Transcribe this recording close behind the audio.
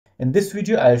In this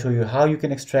video, I'll show you how you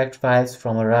can extract files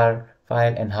from a RAR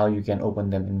file and how you can open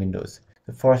them in Windows.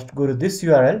 So first, go to this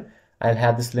URL. I'll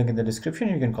have this link in the description.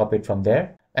 You can copy it from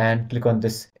there and click on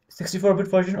this 64-bit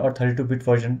version or 32-bit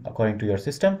version according to your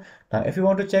system. Now, if you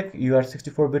want to check your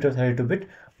 64-bit or 32-bit,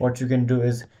 what you can do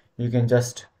is you can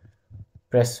just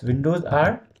press Windows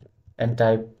R and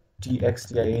type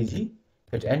TXTIAG,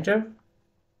 hit enter,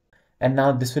 and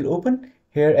now this will open.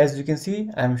 Here, as you can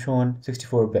see, I'm shown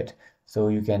 64-bit. So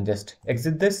you can just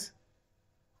exit this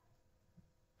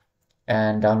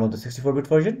and download the 64-bit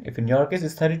version. If in your case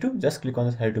it's 32, just click on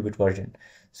the 32-bit version.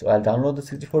 So I'll download the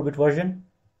 64-bit version.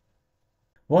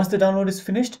 Once the download is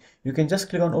finished, you can just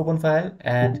click on open file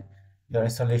and your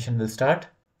installation will start.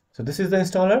 So this is the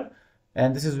installer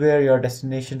and this is where your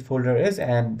destination folder is,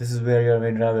 and this is where your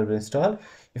winRAR will be installed.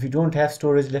 If you don't have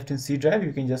storage left in C drive,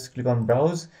 you can just click on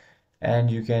browse and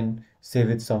you can save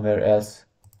it somewhere else.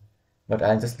 But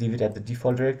I'll just leave it at the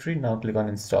default directory. Now click on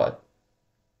install.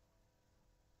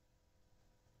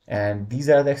 And these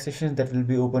are the extensions that will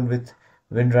be opened with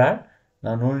winRAR.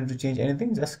 Now no need to change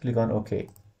anything, just click on OK.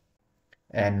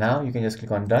 And now you can just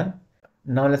click on done.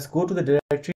 Now let's go to the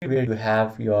directory where you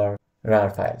have your RAR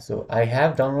file. So I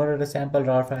have downloaded a sample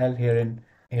RAR file here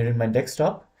in my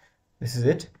desktop. This is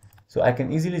it. So I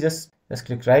can easily just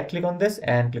right click on this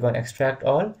and click on extract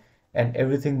all, and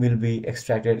everything will be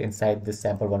extracted inside this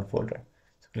sample1 folder.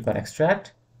 So click on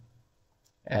extract,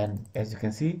 and as you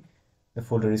can see, the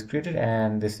folder is created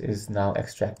and this is now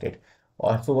extracted.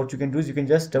 Also, what you can do is you can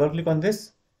just double click on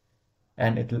this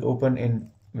and it will open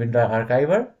in winRAR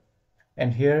archiver,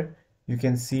 and here you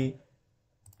can see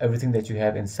everything that you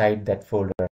have inside that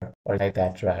folder or like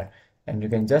that RAR, and you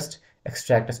can just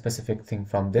extract a specific thing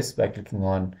from this by clicking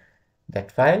on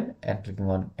that file and clicking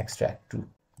on extract to.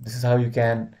 This is how you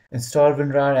can install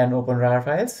winRAR and open RAR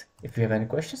files. If you have any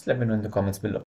questions, let me know in the comments below.